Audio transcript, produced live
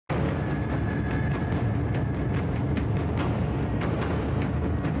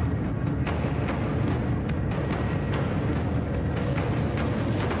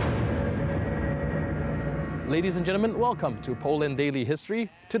Ladies and gentlemen, welcome to Poland Daily History.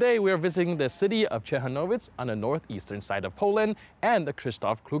 Today we are visiting the city of Ciechanowice on the northeastern side of Poland and the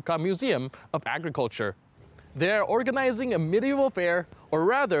Krzysztof Kluka Museum of Agriculture. They are organizing a medieval fair, or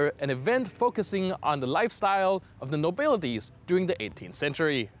rather an event focusing on the lifestyle of the nobilities during the 18th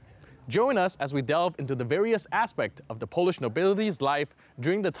century. Join us as we delve into the various aspects of the Polish nobility's life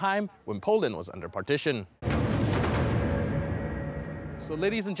during the time when Poland was under partition. So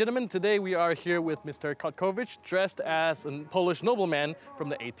ladies and gentlemen, today we are here with Mr. Kotkowicz, dressed as a Polish nobleman from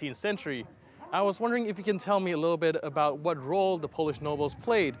the 18th century. I was wondering if you can tell me a little bit about what role the Polish nobles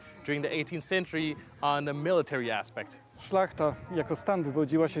played during the 18th century on the military aspect. Szlachta jako stan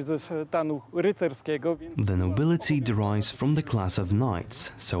wywodziła się ze stanu rycerskiego. The nobility derives from the class of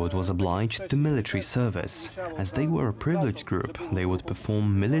knights, so it was obliged to military service. As they were a privileged group, they would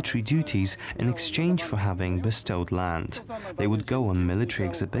perform military duties in exchange for having bestowed land. They would go on military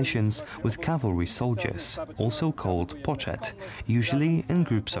exhibitions with cavalry soldiers, also called poczet, usually in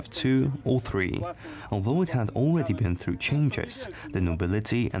groups of 2 or 3. Although it had already been through changes, the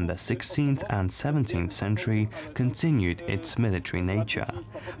nobility in the 16th and 17th century continued its military nature.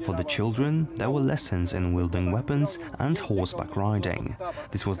 For the children, there were lessons in wielding weapons and horseback riding.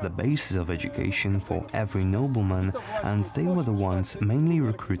 This was the basis of education for every nobleman, and they were the ones mainly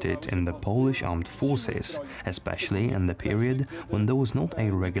recruited in the Polish armed forces, especially in the period when there was not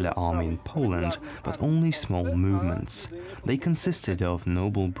a regular army in Poland, but only small movements. They consisted of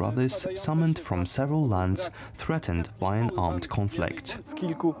noble brothers summoned from several lands threatened by an armed conflict. Z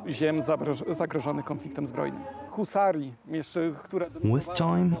kilku ziem zagrożonych konfliktem zbrojnym. With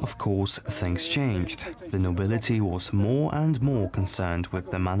time, of course, things changed. The nobility was more and more concerned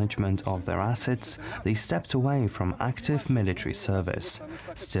with the management of their assets. They stepped away from active military service.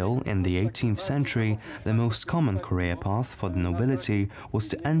 Still, in the 18th century, the most common career path for the nobility was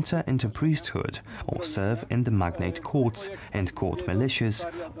to enter into priesthood or serve in the magnate courts and court militias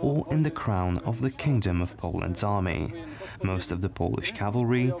or in the crown of the Kingdom of Poland's army. Most of the Polish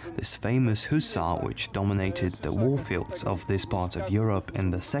cavalry, this famous hussar which dominated the warfields of this part of Europe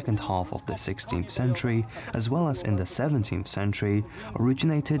in the second half of the 16th century, as well as in the 17th century,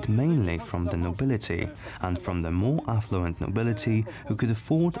 originated mainly from the nobility and from the more affluent nobility who could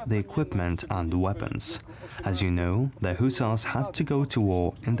afford the equipment and weapons. As you know, the hussars had to go to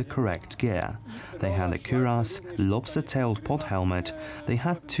war in the correct gear. They had a cuirass, lobster-tailed pot helmet, they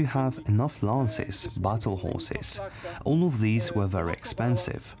had to have enough lances, battle horses. All of these were very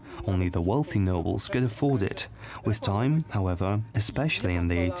expensive. Only the wealthy nobles could afford it. With time, however, especially in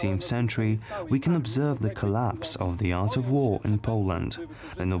the 18th century, we can observe the collapse of the art of war in Poland.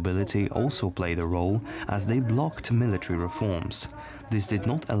 The nobility also played a role as they blocked military reforms. This did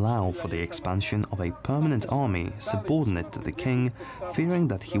not allow for the expansion of a permanent army subordinate to the king, fearing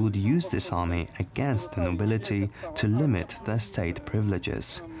that he would use this army against the nobility to limit their state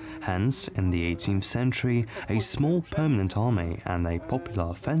privileges. Hence, in the 18th century, a small permanent army and a popular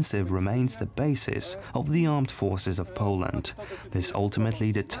offensive remains the basis of the armed forces of Poland. This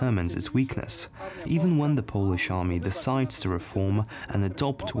ultimately determines its weakness. Even when the Polish army decides to reform and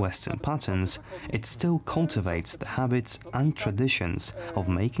adopt Western patterns, it still cultivates the habits and traditions of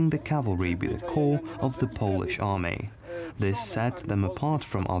making the cavalry be the core of the Polish army. This set them apart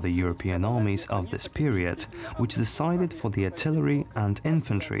from other European armies of this period, which decided for the artillery and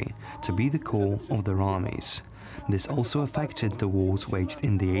infantry to be the core of their armies. This also affected the wars waged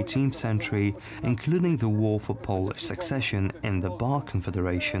in the 18th century, including the War for Polish Succession in the Bar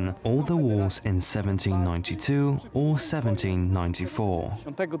Confederation or the wars in 1792 or 1794.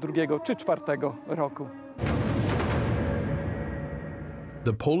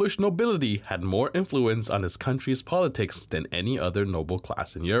 The Polish nobility had more influence on his country's politics than any other noble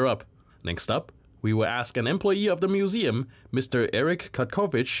class in Europe. Next up, we will ask an employee of the museum, Mr. Eric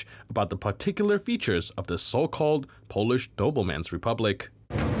Kotkowicz, about the particular features of the so-called Polish nobleman's republic.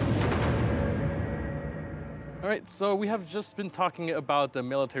 All right, so we have just been talking about the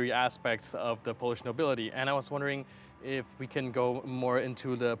military aspects of the Polish nobility, and I was wondering if we can go more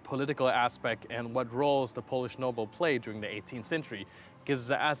into the political aspect and what roles the Polish noble played during the 18th century.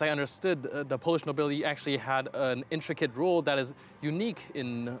 Because as I understood, the Polish nobility actually had an intricate rule that is unique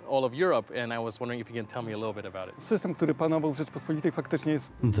in all of Europe, and I was wondering if you can tell me a little bit about it. The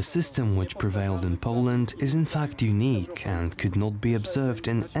system which prevailed in Poland is in fact unique and could not be observed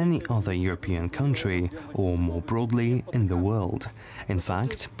in any other European country, or more broadly, in the world. In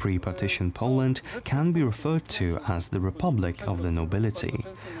fact, pre-partition Poland can be referred to as the Republic of the Nobility.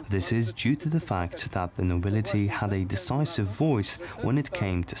 This is due to the fact that the nobility had a decisive voice when when it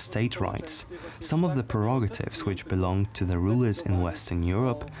came to state rights. Some of the prerogatives which belonged to the rulers in Western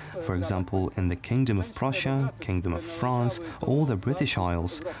Europe, for example in the Kingdom of Prussia, Kingdom of France or the British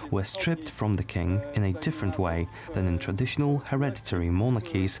Isles, were stripped from the king in a different way than in traditional hereditary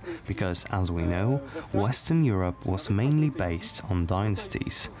monarchies because, as we know, Western Europe was mainly based on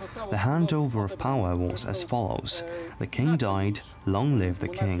dynasties. The handover of power was as follows: the king died, long live the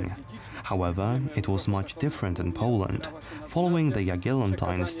king. However, it was much different in Poland. Following the Jagiellon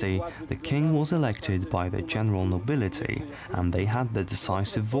dynasty, the king was elected by the general nobility, and they had the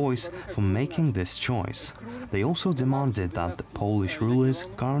decisive voice for making this choice. They also demanded that the Polish rulers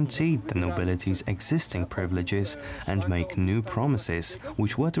guaranteed the nobility's existing privileges and make new promises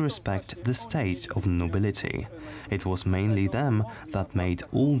which were to respect the state of the nobility. It was mainly them that made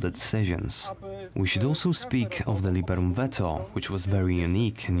all the decisions. We should also speak of the liberum veto, which was very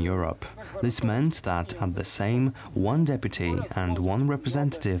unique in Europe. This meant that at the Sejm, one deputy and one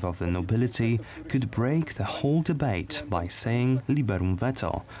representative of the nobility could break the whole debate by saying liberum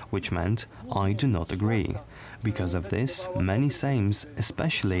veto, which meant I do not agree. Because of this, many Sejms,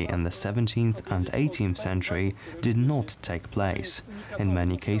 especially in the 17th and 18th century, did not take place. In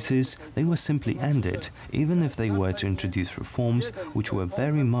many cases, they were simply ended, even if they were to introduce reforms which were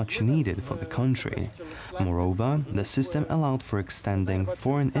very much needed for the country. Moreover, the system allowed for extending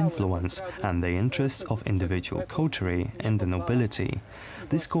foreign influence and the interests of individual coterie in the nobility.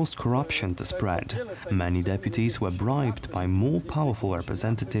 This caused corruption to spread. Many deputies were bribed by more powerful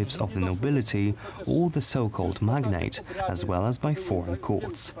representatives of the nobility or the so-called magnate, as well as by foreign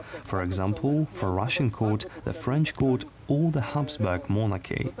courts. For example, for Russian court, the French court or the Habsburg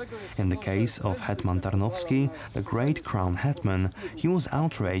monarchy. In the case of Hetman Tarnowski, the great crown hetman, he was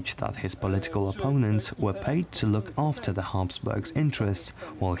outraged that his political opponents were paid to look after the Habsburgs' interests,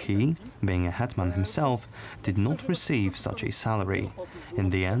 while he, being a hetman himself, did not receive such a salary. In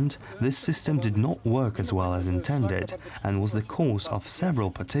the end, this system did not work as well as intended, and was the cause of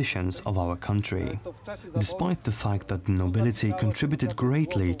several partitions of our country. Despite the fact that the nobility contributed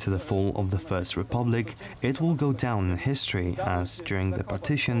greatly to the fall of the First Republic, it will go down in history as, during the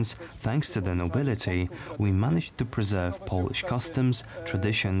partitions, thanks to the nobility, we managed to preserve Polish customs,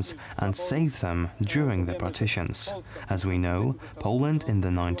 traditions, and save them during the partitions. As we know, Poland in the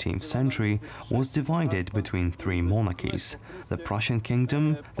 19th century was divided between three monarchies: the Prussian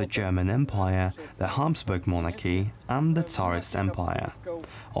Kingdom, the German Empire, the Habsburg monarchy, and the Tsarist Empire.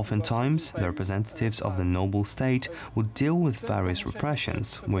 Oftentimes, the representatives of the noble state would deal with various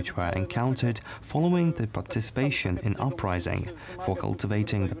repressions which were encountered following the participation in uprising, for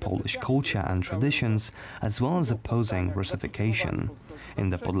cultivating the Polish culture and traditions, as well as opposing Russification. In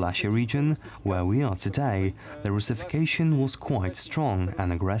the Podlasie region, where we are today, the Russification was quite strong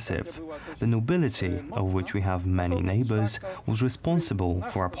and aggressive. The nobility, of which we have many neighbors, was responsible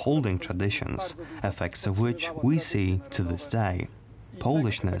for upholding traditions, effects of which we see to this day.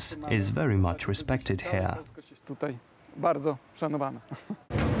 Polishness is very much respected here.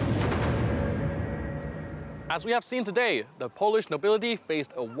 As we have seen today, the Polish nobility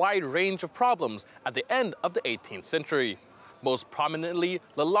faced a wide range of problems at the end of the 18th century. Most prominently,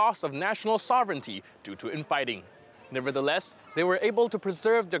 the loss of national sovereignty due to infighting. Nevertheless, they were able to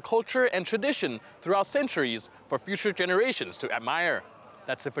preserve their culture and tradition throughout centuries for future generations to admire.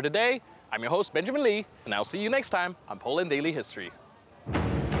 That's it for today. I'm your host, Benjamin Lee, and I'll see you next time on Poland Daily History.